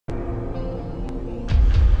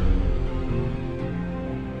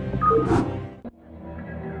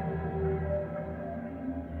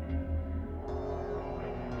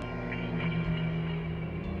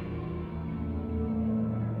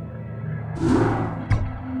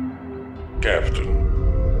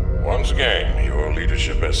Captain, once again, your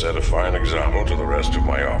leadership has set a fine example to the rest of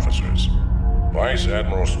my officers. Vice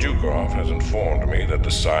Admiral Stukov has informed me that the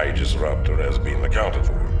Besiege Raptor has been accounted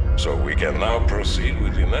for, so we can now proceed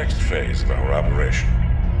with the next phase of our operation.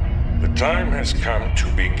 The time has come to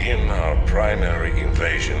begin our primary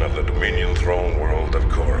invasion of the Dominion throne world of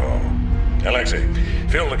Korhal. Alexei,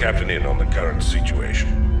 fill the captain in on the current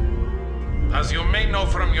situation. As you may know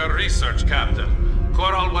from your research, Captain,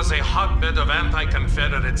 Korhal was a hotbed of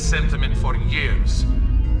anti-Confederate sentiment for years.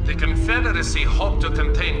 The Confederacy hoped to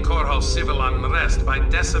contain Korhal's civil unrest by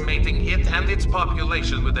decimating it and its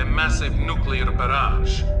population with a massive nuclear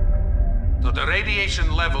barrage. Though the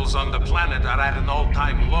radiation levels on the planet are at an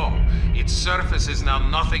all-time low, its surface is now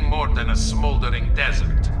nothing more than a smoldering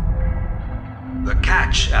desert. The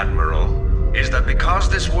catch, Admiral, is that because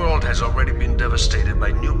this world has already been devastated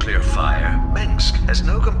by nuclear fire, Mengsk has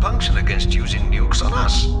no compunction against using nukes on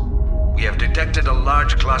us. We have detected a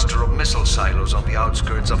large cluster of missile silos on the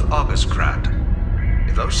outskirts of Augustgrad.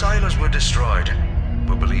 If those silos were destroyed,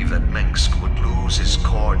 we believe that Mengsk would lose its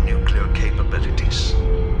core nuclear capabilities.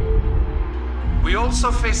 We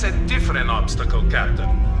also face a different obstacle, Captain.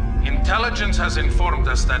 Intelligence has informed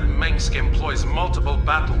us that Mengsk employs multiple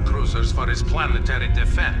battle cruisers for his planetary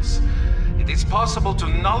defense. It is possible to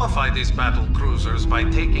nullify these battle cruisers by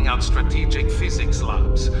taking out strategic physics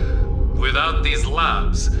labs. Without these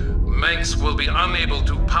labs, Mengsk will be unable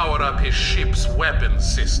to power up his ship's weapons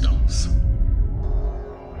systems.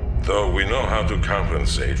 Though we know how to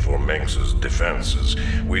compensate for Mengsk's defenses,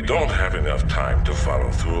 we don't have enough time to follow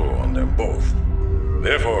through on them both.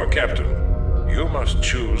 Therefore, Captain, you must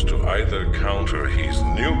choose to either counter his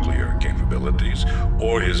nuclear capabilities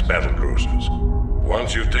or his battle cruisers.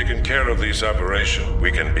 Once you've taken care of these operations,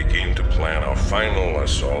 we can begin to plan our final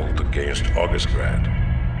assault against Augustgrad.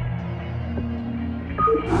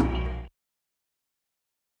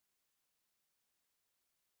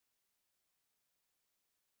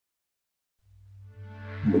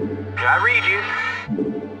 Can I read you?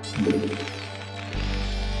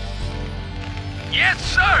 Yes,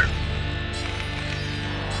 sir!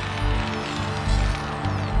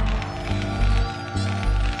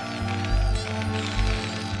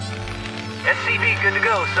 SCV good to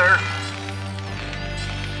go, sir.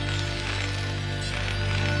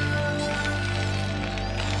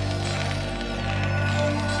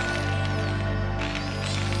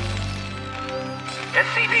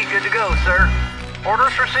 SCV good to go, sir.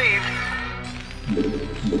 Orders received.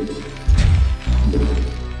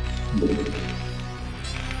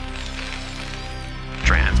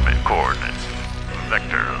 Transmit coordinates.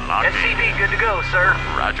 Vector locked in. SCV good to go, sir.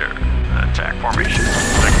 Roger. Attack formation.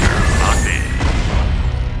 Vector locked in.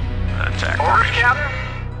 Attack Orders, formation. Captain?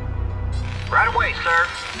 Right away, sir.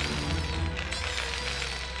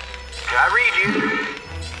 Can I read you?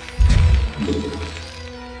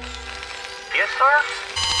 Yes, sir?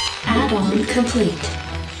 Add-on complete.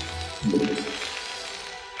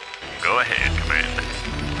 Go ahead, Commander.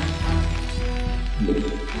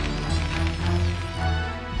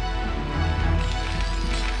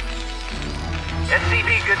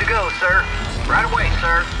 SCV good to go, sir. Right away,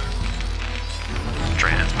 sir.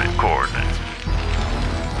 Transmit coordinates.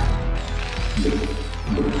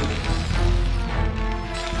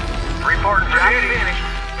 Reporting for duty. Finished.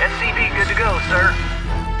 SCV good to go,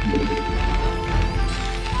 sir.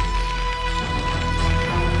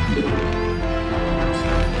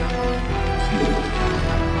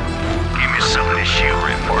 Give me some of this shield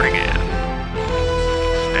reporting in.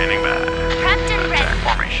 Standing by. Captain Attack ready.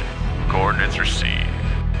 formation. Coordinates received.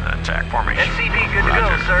 Attack formation. SCV good to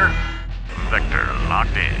Roger. go, sir. Vector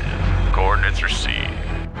locked in. Coordinates received.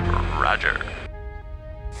 Roger.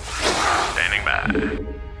 Standing by.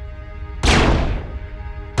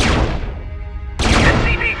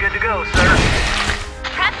 SCV good to go, sir.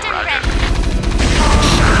 Captain Roger. ready.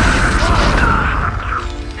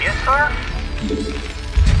 Yes, sir.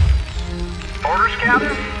 Orders,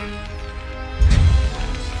 Captain?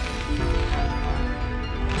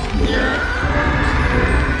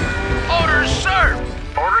 Orders, sir!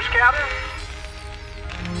 Orders, Captain?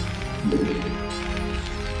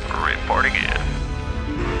 Reporting in.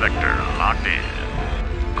 Vector locked in.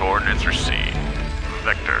 Coordinates received.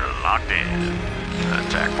 Vector locked in.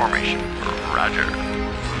 Attack formation. Roger.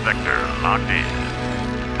 Vector locked in.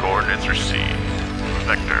 Coordinates received.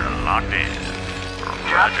 Vector locked in.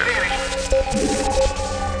 Job Roger. finished.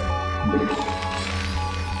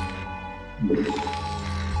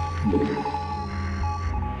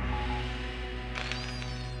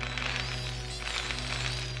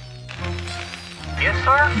 Yes,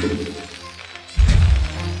 sir?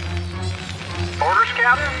 Orders,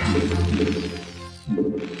 Captain?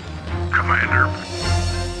 Commander.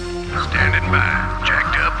 Standing by.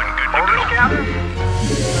 Jacked up and good to Orders, go.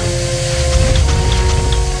 Captain?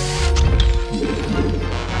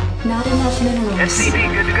 Not enough minerals. SCV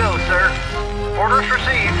good to go, sir. Orders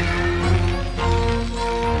received.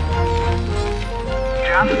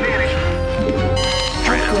 Job's finished.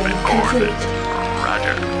 Transmit Upgrade coordinates. complete.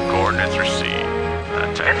 Roger. Coordinates received.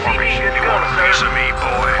 Attack SCV formation. good to You go, want a sir. piece of me,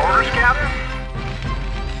 boy? Orders, Captain?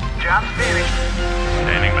 Job's finished.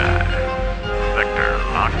 Standing by. Vector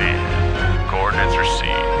locked in. Coordinates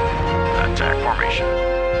received. Attack formation.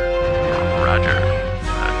 Roger.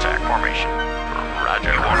 Attack formation.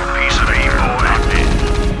 Roger. You want a piece of me, boy? Locked in.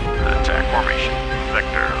 Attack formation.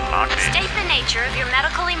 Vector locked in. State the nature of your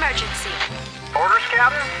medical emergency. Orders,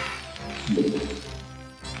 Captain?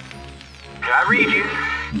 I read you.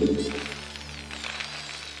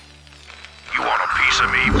 You want a piece of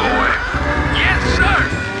me, boy? Yes, sir!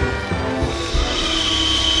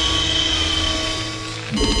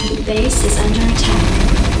 Base is under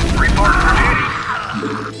attack. Report for duty.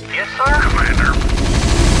 Yes, sir. Commander,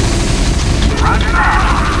 Roger that.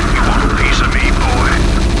 you want a piece of me, boy?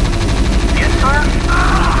 Yes, sir.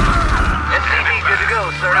 SCV good to go,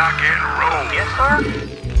 sir. Rock and roll. Yes, sir.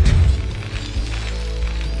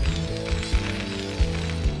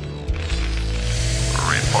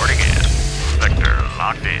 Reporting in. Vector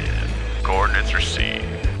locked in. Coordinates received.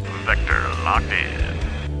 Vector locked in.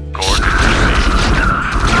 Coordinates received.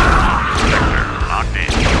 Vector locked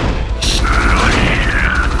in.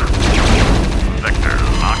 Vector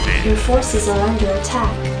locked in. Your forces are under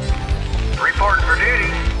attack. Reporting for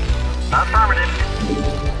duty.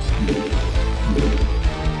 Affirmative.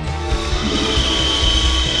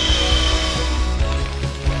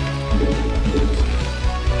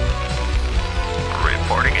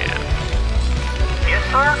 Reporting in. Yes,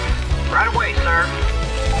 sir. Right away,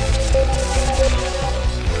 sir.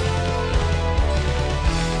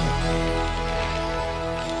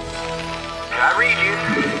 I read you.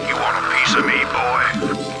 You want a piece of me, boy?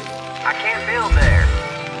 I can't build there.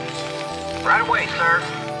 Right away, sir.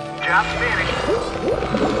 Job's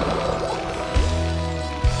finished.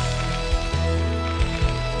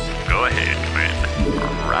 Go ahead, Commander.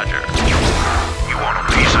 Roger. You want a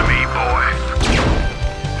piece of me,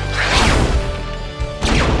 boy?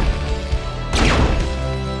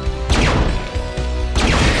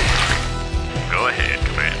 Go ahead,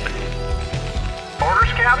 Commander.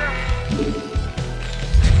 Orders, Captain?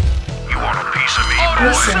 You want a piece of me,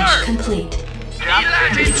 Research complete. Job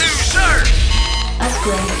finished. sir!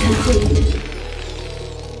 Upgrade complete.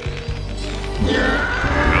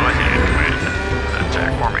 Go ahead, Commander.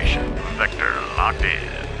 Attack formation. Vector locked in.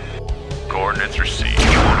 Coordinates received.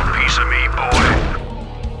 You want a piece of me, boy?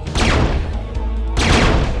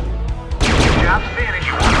 Job's finished.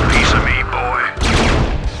 You want a piece of me, boy?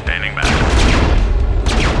 Standing by.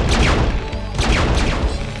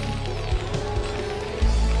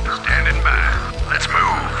 Standing by. Let's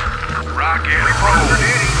move. Rock and Report for roll.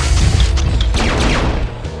 duty.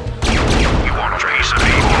 You want a piece of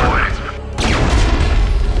me, boy?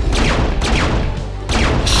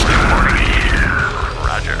 Reporting in.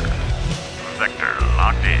 Roger. Vector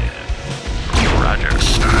locked in. Roger.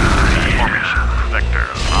 Formation. Vector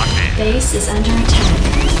locked in. Base is under attack.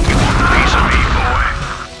 You want a piece of me, boy?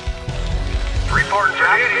 Report for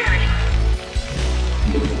duty.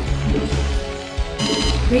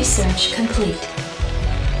 Research complete.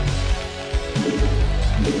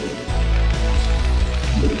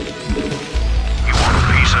 You want a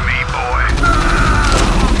piece of me, boy?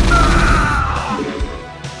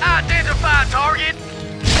 Identify target.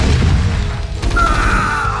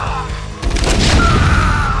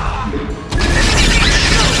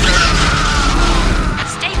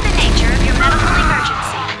 State the nature of your medical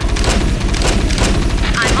emergency.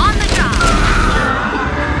 I'm on the job.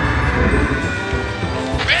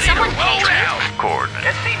 Did someone page me?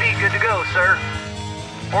 Coordinates. SCV good to go, sir.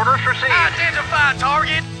 Orders received. Identify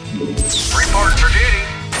target. Reporting for duty.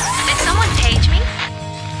 Did someone page me?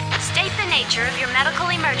 State the nature of your medical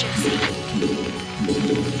emergency.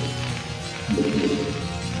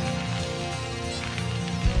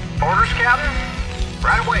 Orders, Captain?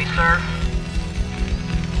 Right away, sir.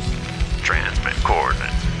 Transmit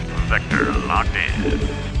coordinates. Vector locked in.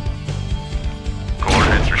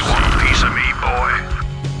 Coordinates received. Piece of me, boy.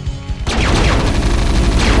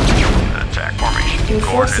 Attack formation. Your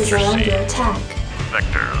Coordinates forces are under received. attack.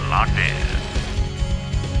 Vector locked in.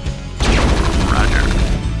 Roger.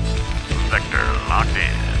 Vector locked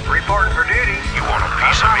in. Reporting for duty. You want a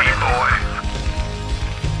piece of me, boy?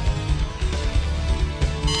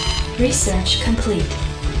 Research complete.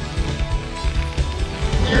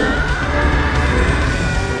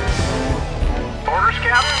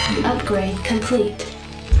 Upgrade complete.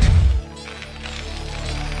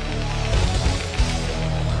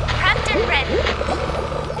 Prepped and ready.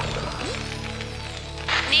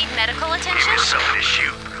 Need medical attention? There's something to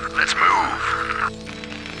shoot. Let's move.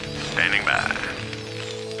 Standing by.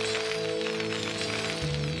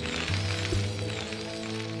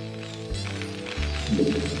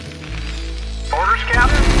 Orders,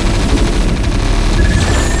 Captain?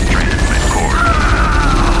 Transmit cord.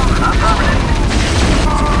 Affirmative.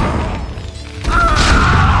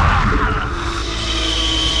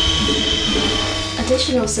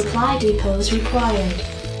 Additional supply depots required.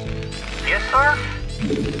 Yes, sir?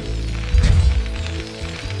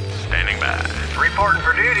 Standing by. Reporting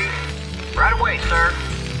for duty. Right away, sir.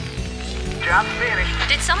 Job's finished.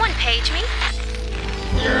 Did someone page me?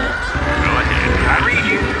 Go ahead. I read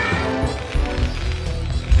you.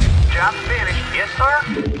 Job's finished. Yes,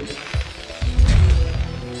 sir?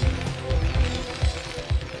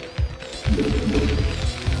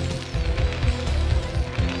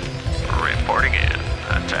 Reporting in.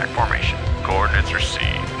 Attack formation. Coordinates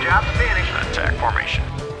received. Job's finished. Attack formation.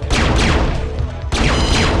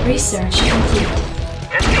 Research complete.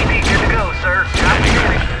 SCP good to go, sir. Job's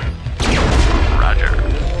finished. Roger.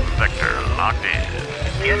 Vector locked in.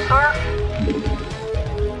 Yes, sir?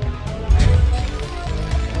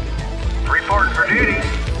 Reporting for duty.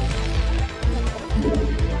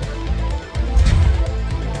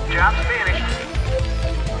 Job's finished.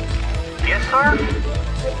 Yes, sir?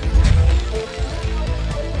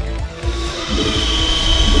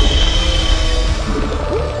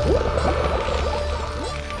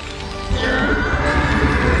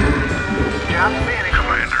 Job's finished.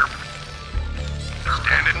 Commander.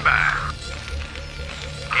 Standing by.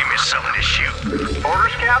 Give me something to shoot.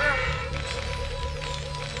 Orders, Captain?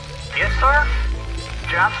 Yes, sir?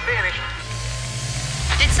 Job's finished.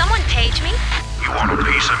 Did someone page me? You want a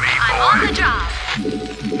piece of me, I'm boy? on the job.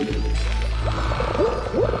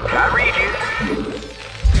 I read you.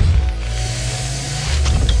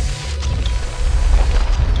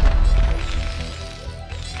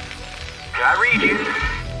 I read you.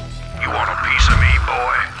 You want a piece of me,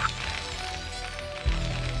 boy?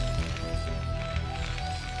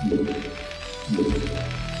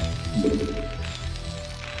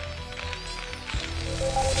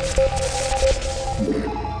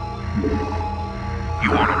 You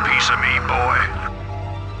want a piece of me, boy?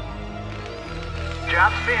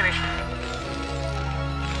 Job's finished.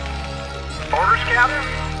 Orders, Captain?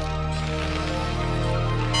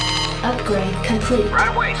 Upgrade complete.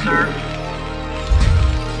 Right away, sir.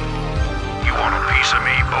 You want a piece of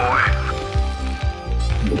me, boy?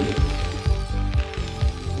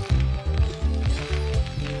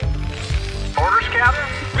 Orders, Captain?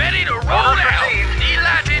 Ready to roll Orders out. received.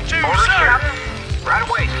 Delighted to, Orders, sir. Captain? Right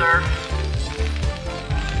away, sir.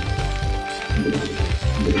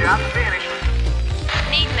 Job's finished.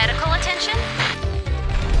 Need medical attention?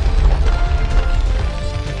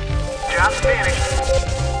 Job's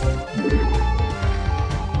finished.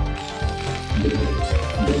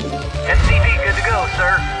 SCP good to go,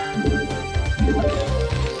 sir.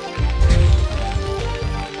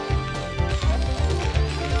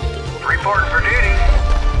 Reporting for duty.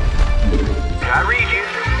 I read you.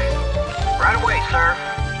 Right away, sir.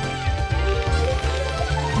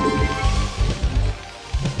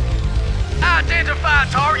 Identify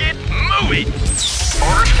target. Move it.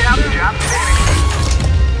 Orders, Captain. Job's finished.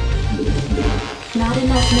 Not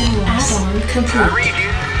enough minerals. Add-on I complete. read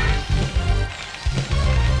you.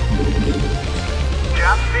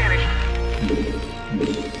 Job's finished.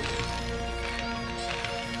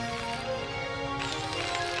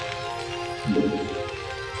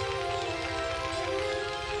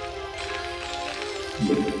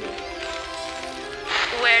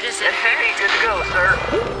 Where does it SCP hurt? good to go, sir.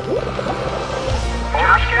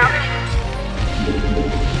 Orders, Captain.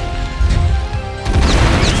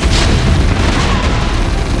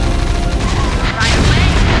 Right away.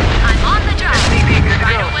 I'm on the job. SCP good to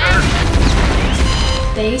Right go, away. sir.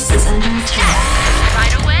 Base is under attack.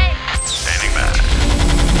 Right away. Standing by.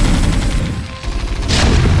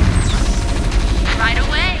 Right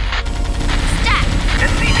away. Stack.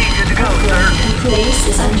 SCP good to go, sir. Base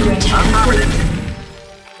is under attack. Affirmative.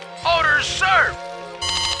 Orders, sir.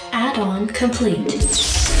 Add-on complete.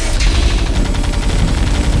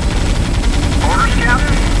 Orders,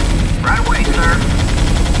 Captain. Right away, sir.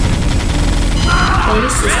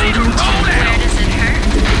 Base is under attack. Where does it hurt?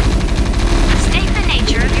 State the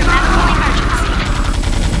nature of your medical emergency.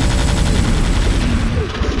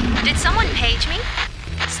 Did someone page me?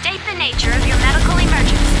 State the nature of your medical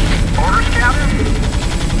emergency. Orders, Captain.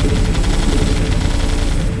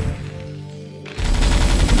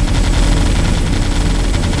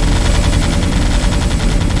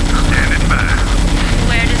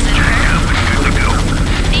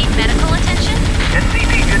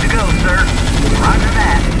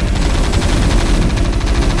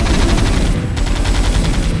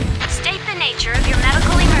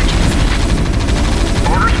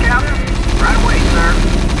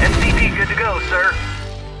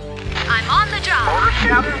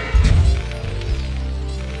 Captain?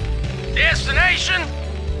 Destination?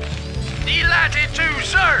 Delatitude,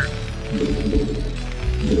 sir.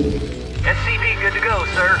 SCV good to go,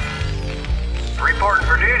 sir. Reporting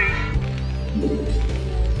for duty.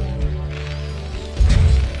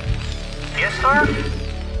 Yes, sir?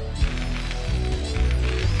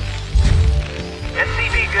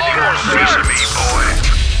 SCV good to go, sir. Piece of me,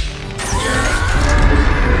 boy.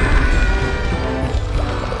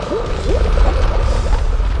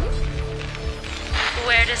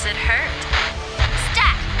 Where does it hurt?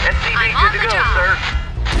 Stat! SCV I'm good on to the go, job. sir.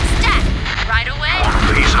 Stat! Right away.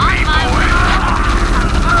 Piece of On me, my boy. way.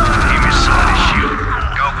 Give me some of this shoot.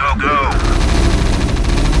 Go, go, go.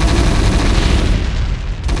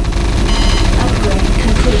 Upgrade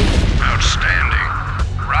complete. Outstanding.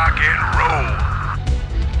 Rock and roll.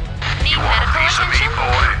 Need Want a medical piece of me, attention?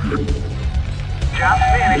 boy? Job's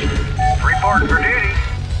finished. Reporting for duty.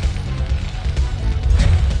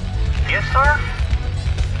 Yes, sir?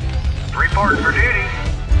 Reporting for duty.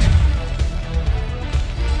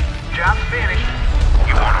 Job's finished.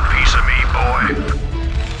 You want a piece of me, boy?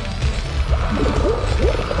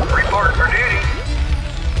 Reporting for duty.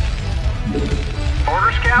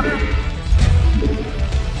 Orders, Captain?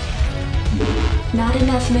 Not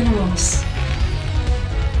enough minerals.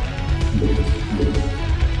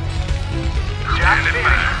 Job's Standing finished.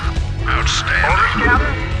 by. Outstanding. Orders,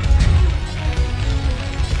 Captain?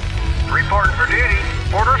 Reporting for duty.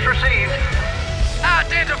 Orders received.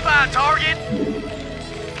 Identify target.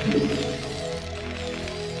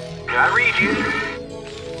 I read you.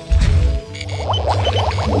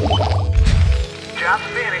 Job's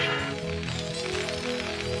finished.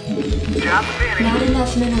 Job's finished. Not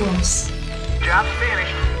enough minerals. Job's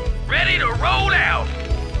finished. Ready to roll out.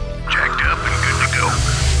 Jacked up and good to go.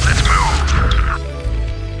 Let's move.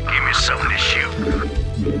 Give me something to shoot.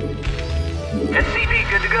 SCV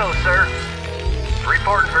good to go, sir.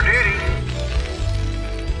 Reporting for duty.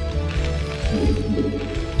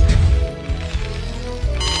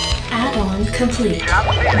 Add-on complete.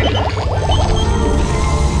 Job's finished.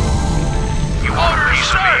 You want a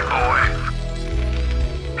piece of me, boy?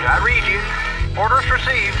 I read you. Orders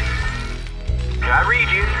received. I read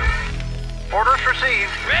you. Orders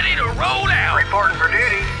received. Ready to roll out. Reporting for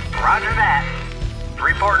duty. Roger that.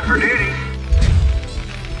 Reporting for duty.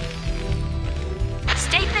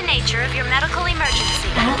 State the nature of your medical emergency.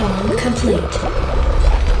 Add-on complete.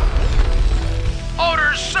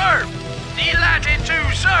 Orders served.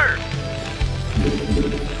 Delatitude, sir.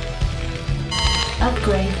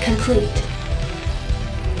 Upgrade complete.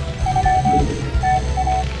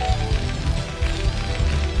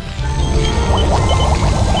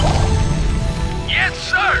 Yes,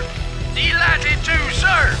 sir. Delatitude,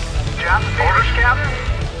 sir. Job's orders, Captain.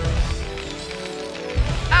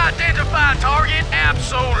 Identify target.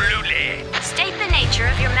 Absolutely. State the nature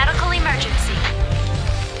of your medical emergency.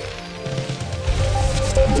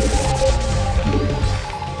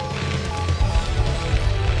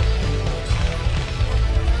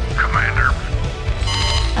 Commander.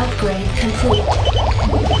 Upgrade complete.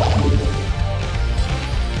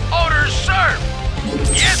 Orders served.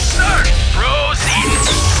 Yes, sir. Proceed.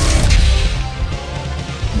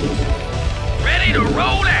 Ready to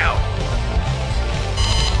roll out.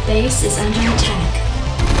 Base is under attack.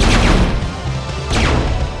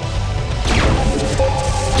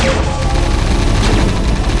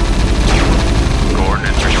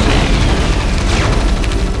 Coordinates received.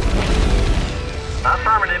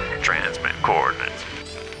 Affirmative. Transmit coordinates.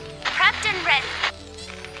 Prepped and ready.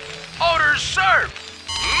 Orders served.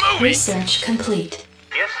 Moving. Research complete.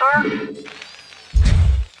 Yes, sir.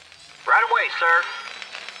 Right away, sir.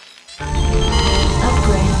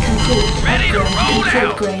 Upgrade complete. Ready to roll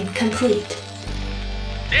out. Upgrade complete.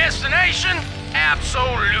 Destination?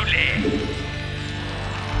 Absolutely.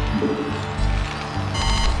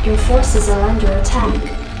 Your forces are under attack.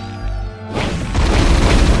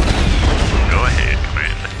 Go ahead,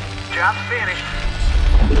 Commander. Job's finished.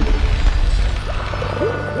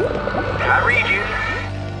 I read you.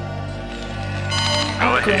 Go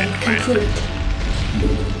Upgrade ahead, Commander. complete.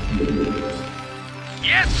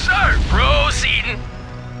 Yes, sir. Proceeding.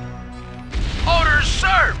 Orders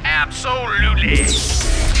served. Absolutely.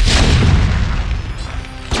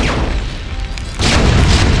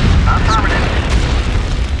 Affirmative.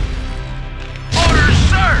 Orders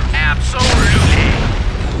served. Absolutely.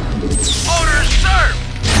 Orders served.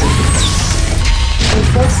 Your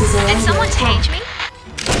forces are Did under someone attack. page me?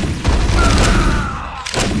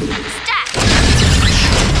 Stat!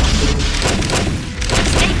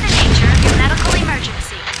 State the nature of your medical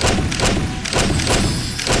emergency.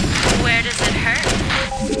 Where does it hurt?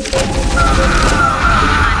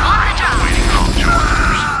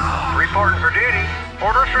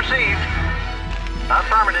 Orders received.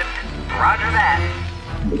 Affirmative. Roger that.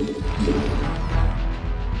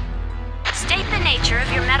 State the nature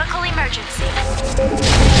of your medical emergency.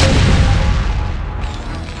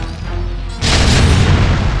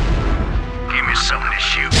 Give me something to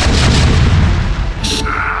shoot.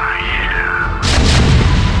 Yeah.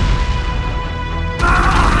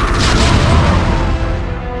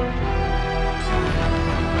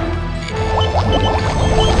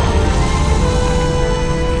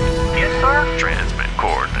 Yes, sir? Transmit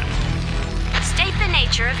coordinates. State the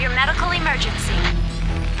nature of your medical emergency.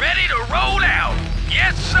 Ready to roll out!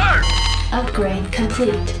 Yes, sir! Upgrade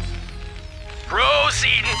complete.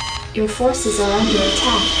 Proceeding! Your forces are under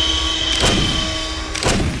attack.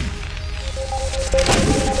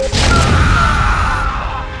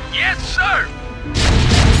 Yes, sir!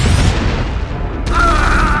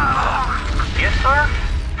 Yes, sir?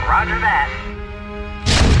 Roger that.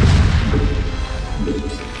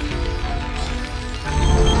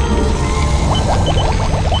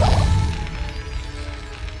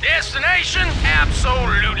 Destination?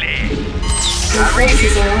 Absolutely! Your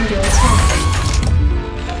forces are under attack.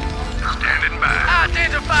 Standing by.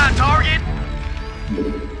 Identify target!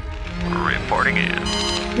 Reporting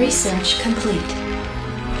in. Research complete.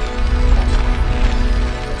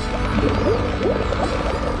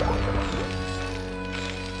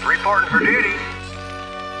 Reporting for duty.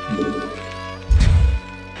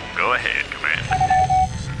 Go ahead, Commander.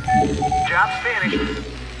 Job's finished.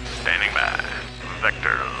 Standing by.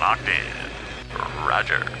 Vector locked in.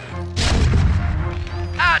 Roger.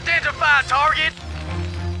 Identify target!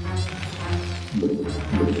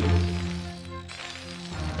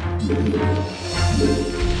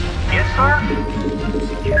 Yes, sir?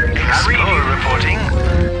 Explorer reporting.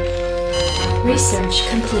 Research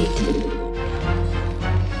complete.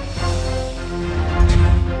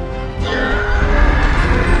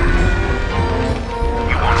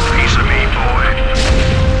 You want a piece of me, boy?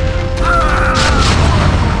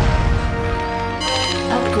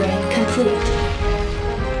 Upgrade complete.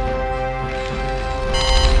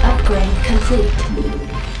 Upgrade complete.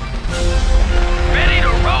 Ready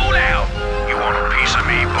to roll out! You want a piece of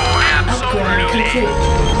me, boy? Upgrade Absolutely!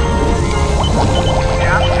 complete.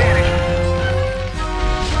 Job's finished.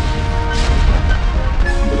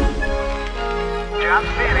 Job's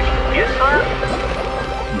finished. Yes, sir?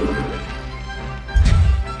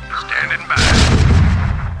 Standing by.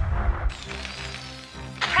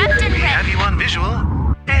 Prepped and We have ready. you on visual.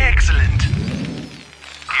 Excellent.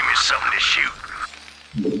 Give me something to shoot.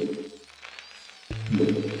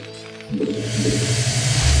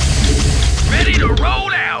 Ready to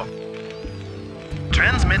roll out!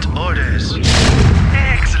 Transmit orders.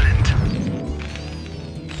 Excellent.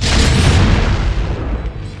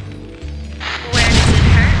 Where does it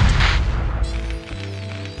hurt?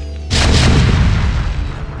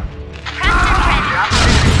 Prepped and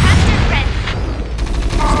ready. Prepped and ready.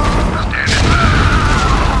 Standing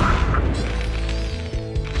by.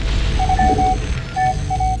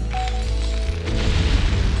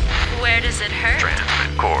 Where does it hurt?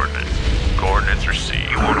 Transmit coordinates. Coordinates received.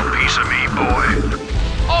 You want a piece of me, boy?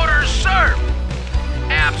 Orders, sir!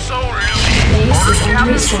 Absolutely! Base and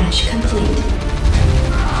research complete.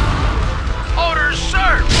 Orders,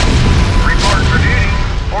 sir! Reporting for duty.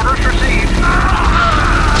 Orders received.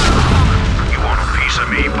 You want a piece of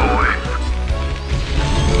me, boy?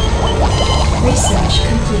 Research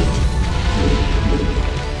complete.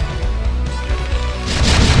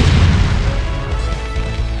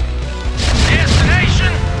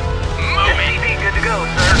 Destination? Moving! SCV good to go,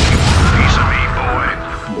 sir. Piece of me, boy.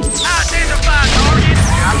 Identify target!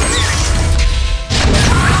 Job's finished.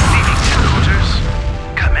 Receiving headquarters.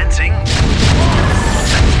 Commencing.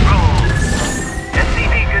 Let's roll.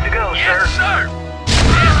 SCV good to go, sir. Yes, sir!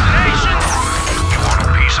 Destination? You want a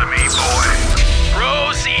piece of me, boy?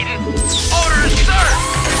 Proceeding. Orders, sir!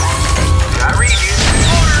 I read you.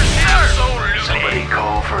 Orders, sir! Absolutely. Somebody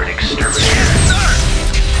call for an exterminator. Yes, sir!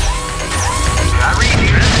 I read you.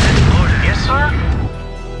 Transmit orders. Yes, sir?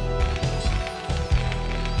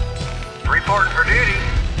 Reporting for duty.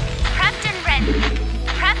 Prepped and ready.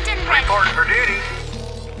 Prepped and ready. Reporting for duty.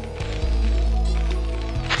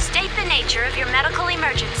 State the nature of your medical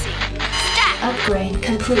emergency. Stat. Upgrade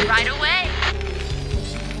complete. Right away.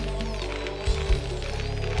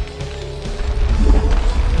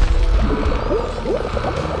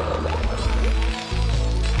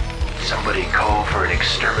 Somebody call for an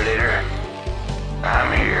exterminator.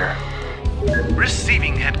 I'm here.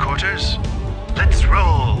 Receiving headquarters. Let's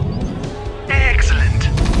roll. Excellent.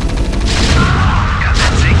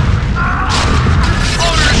 Commencing.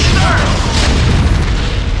 Orders, sir!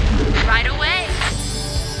 Right away.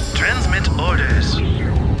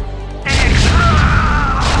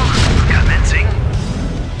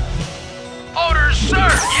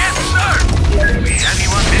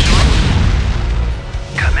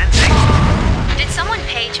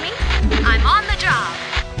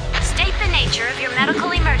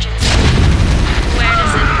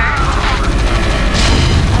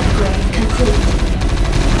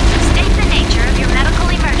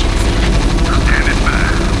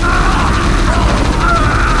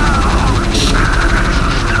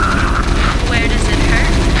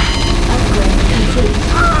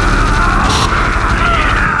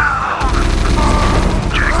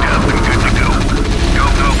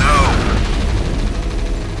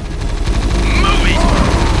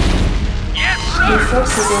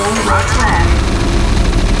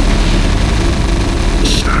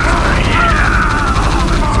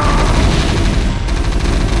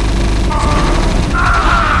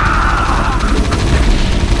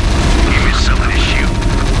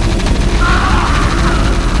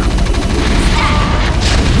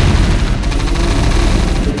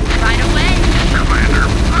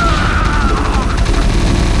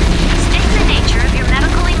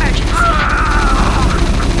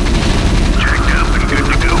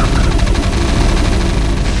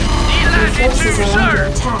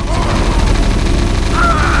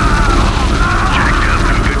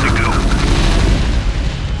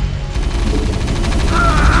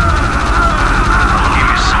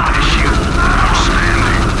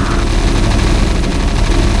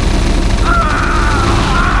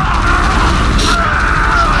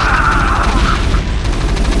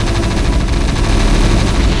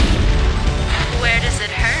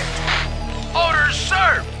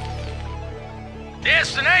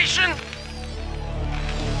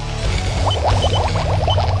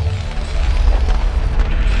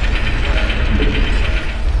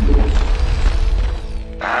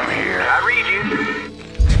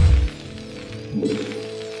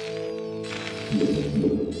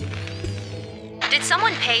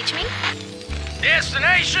 page me?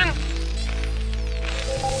 Destination?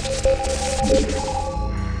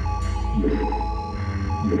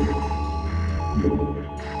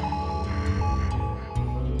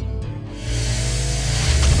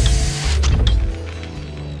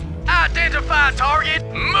 Identify target.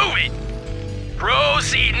 Move it.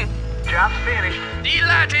 Proceeding. Job's finished.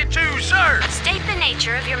 Delighted to, sir. State the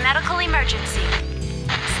nature of your medical emergency.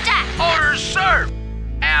 Stat! Orders, sir.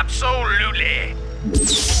 Absolutely.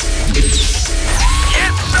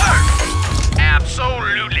 Yes, sir.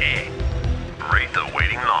 Absolutely. Rate the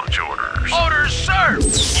waiting launch orders. Orders, sir.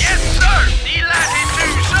 Yes, sir. Delighted to,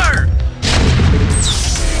 sir.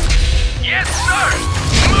 Yes, sir.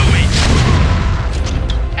 Move it.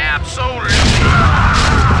 Absolutely.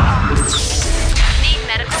 Need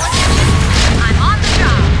medical attention? I'm on the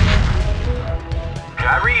job. I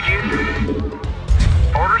read you.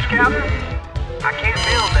 Orders, Captain? I can't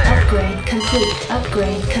build there. Upgrade complete.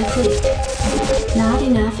 Upgrade complete. Not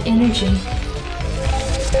enough energy.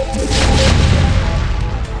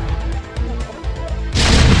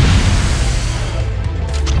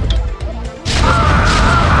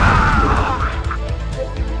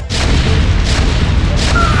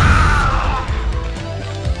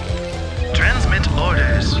 Transmit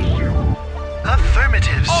orders.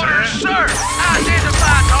 Affirmative, Orders, sir. sir.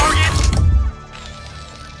 Identify target.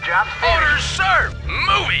 Job's Orders, finished. sir.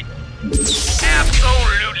 Move it.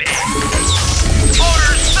 Absolutely.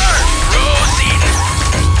 Orders, sir. Proceed.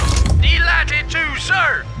 Delighted to,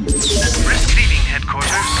 sir. Receiving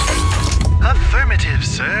headquarters. Affirmative,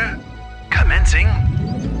 sir. Commencing.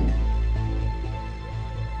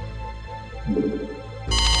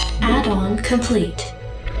 Add-on complete.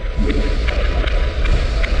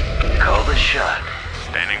 Call the shot.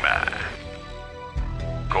 Standing by.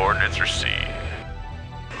 Coordinates received.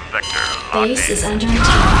 Vector locked Base in. is under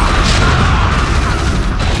attack.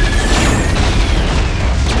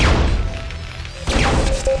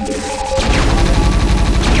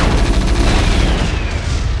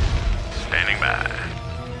 Standing by.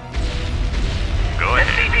 Go ahead,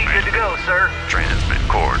 SCP good to Commander. go, sir. Transmit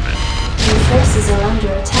coordinates. Your forces are under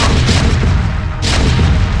attack.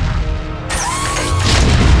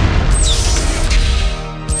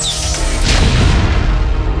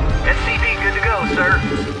 SCP good to go, sir.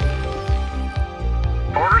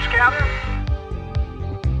 Orders, Captain?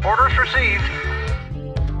 Orders received.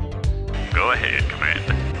 Go ahead,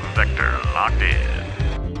 Commander. Vector locked in.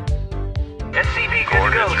 SCP good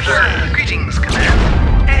to go, Coordinates sir. received. Greetings,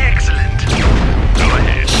 Command. Excellent. Go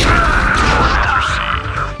ahead, Commander. Coordinates received.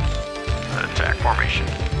 Attack formation.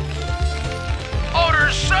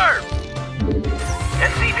 Orders, sir.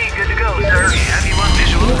 SCP good to go, sir. We have you on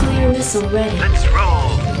visual. Nuclear missile ready. Let's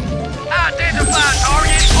roll. Identify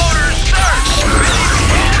target. Orders, sir. Ready to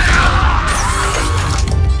roll out.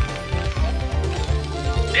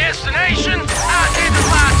 Destination.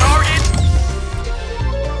 Identify target.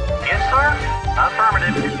 Yes, sir.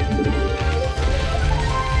 Affirmative.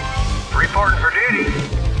 Reporting for duty.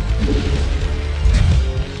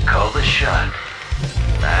 Call the shot.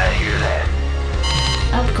 I hear that.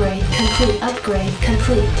 Upgrade complete. Upgrade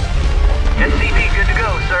complete. SCP good to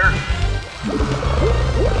go, sir.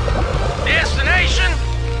 Destination.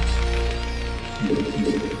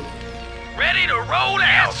 Ready to roll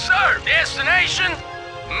out, sir. Destination.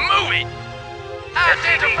 Move it.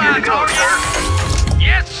 Identify good to go, target. sir.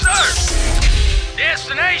 Yes, sir.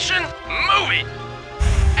 Destination. Move it.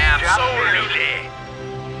 Absolutely.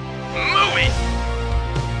 Move it.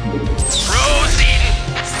 Proceeding.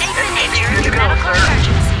 State the nature good of to your go, medical sir.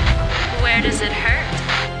 emergency. Where does it hurt?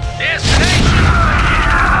 Destination.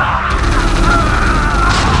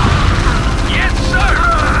 Yes, sir.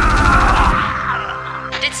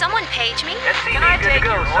 Did someone page me? SCP good to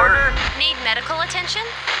go, sir. Need medical attention?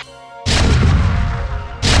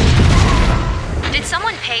 Did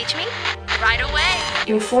someone page me? Right away.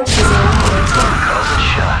 Your forces are under attack. Call the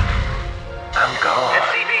shot. I'm gone.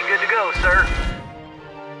 SCP good to go, sir.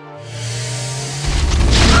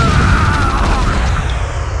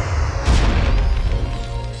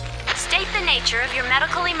 State the nature of your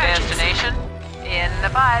medical emergency. Destination in the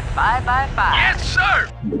 555. Yes, sir.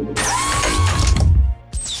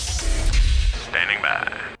 Standing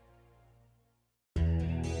by.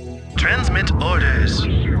 Transmit orders.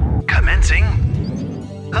 Commencing.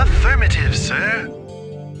 Affirmative, sir.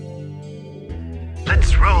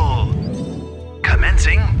 Let's roll.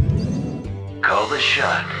 Commencing. Call the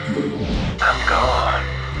shot. I'm gone.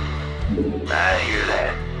 I hear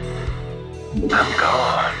that. I'm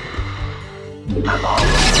gone. I'm all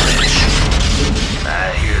over it.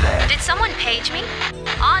 I hear that. Did someone page me?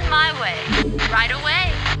 On my way. Right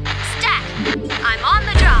away. Stat! I'm on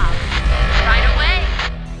the job. Right away.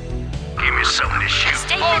 Give me something to shoot.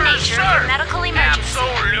 State the nature of your medical emergency.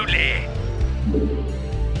 Absolutely.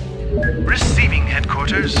 Receiving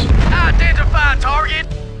headquarters. Identify target.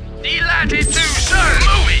 Delighted to, sir.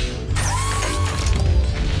 Move it.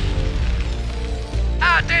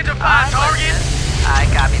 Identify target. I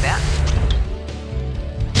copy that.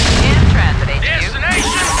 In transit, HQ.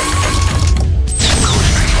 Destination.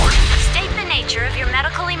 State the nature of your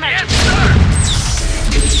medical emergency. Yes, sir.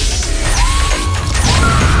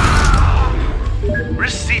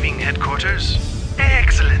 Receiving headquarters.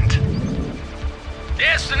 Excellent.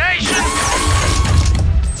 Destination.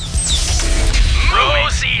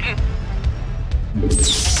 Proceeding.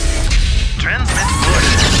 Transmit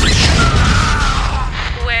orders.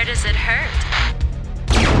 Where does it hurt?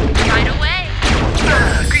 Right away.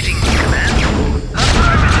 Greetings, Command.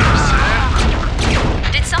 Affirmative,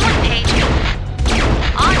 sir. Did someone page me?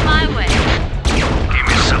 On my way. Give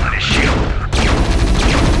me something to shoot.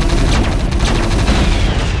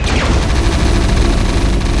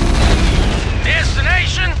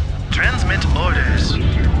 Destination. Transmit orders.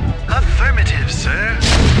 Affirmative, sir.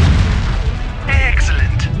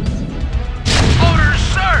 Excellent. Orders,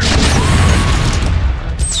 sir.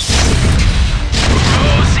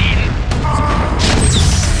 Proceeding.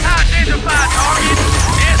 Identify target.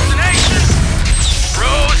 Destination.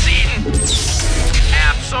 Proceeding.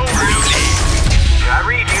 Absolutely. I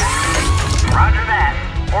read you. Roger that.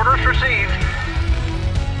 Orders received.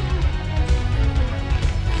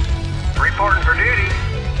 Reporting for duty.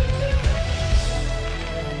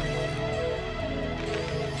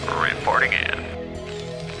 Reporting in.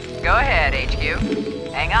 Go ahead, HQ.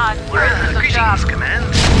 Hang on. We're in for some jobs. Command.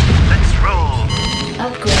 Let's roll.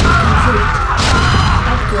 Upgrade complete.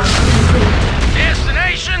 Upgrade complete.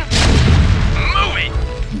 Destination. Moving.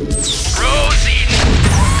 Proceeding.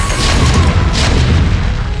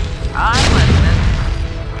 I'm listening.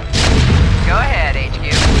 Go ahead, HQ.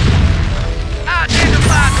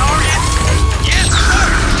 Identify target. Yes, sir.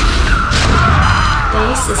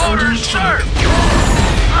 Base is under Orders, sir. attack.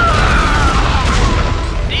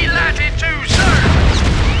 Delighted to, sir.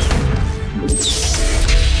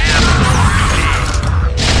 Absolutely.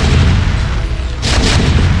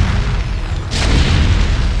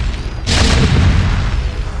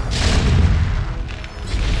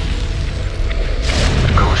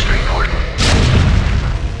 Ghost reporting.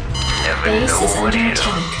 Never Base know is what under hit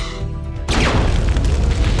 'em. attack.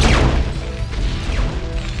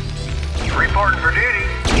 Reporting for duty.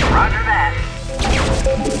 Roger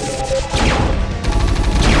that.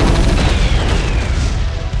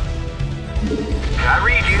 I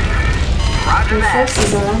read you. Roger Your that.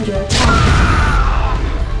 forces are under attack.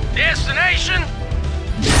 Destination.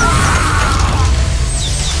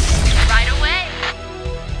 Right away.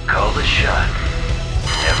 Call the shot.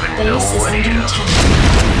 Never know Base is what hit under 'em.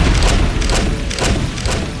 attack.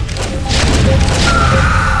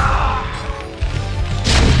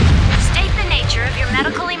 State the nature of your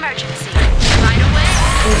medical emergency. Right away.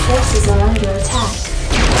 Your forces are under attack.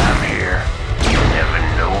 I'm here. Never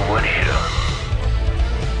know what hit 'em.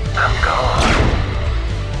 I'm gone.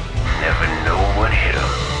 Never know what hit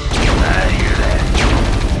 'em. I hear that.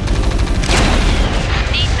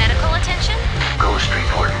 Need medical attention? Ghost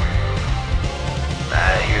reporting. I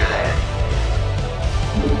hear that.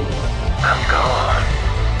 I'm gone.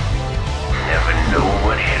 Never know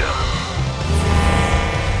what hit 'em.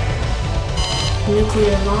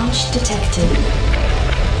 Nuclear launch detected.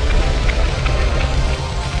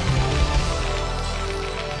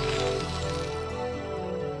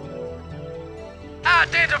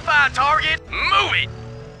 Identify target. Move it.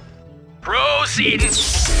 Proceeding.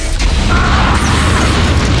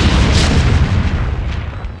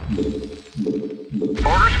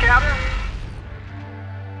 Orders, Captain?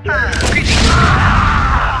 Greetings.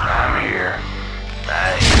 I'm here. I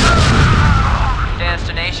hear.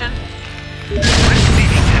 Destination?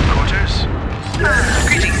 Receiving headquarters.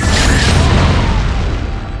 Greetings, Command.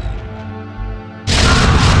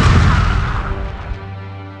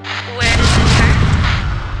 Where does it hurt?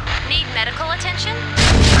 Need medical attention?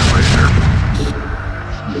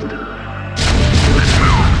 Let's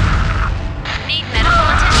move. Need medical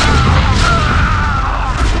attention?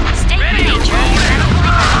 State the nature of your medical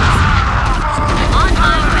emergency. On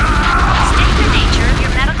my way. State the nature of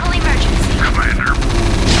your medical emergency. Commander.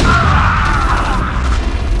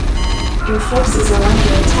 Your forces are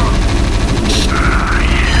under attack.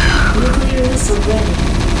 Nuclear missile ready.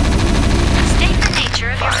 State the nature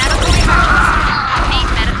of your medical emergency. Need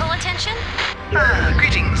medical attention?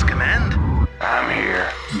 Greetings, Command. I'm here.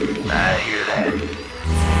 I hear that.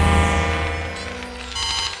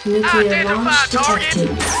 Nuclear launch detected.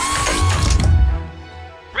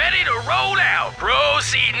 Ready to roll out.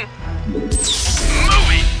 Proceeding.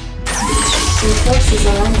 Moving. Your forces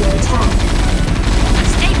are under attack.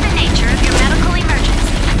 State the nature of your medical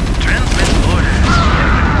emergency. Transmit orders.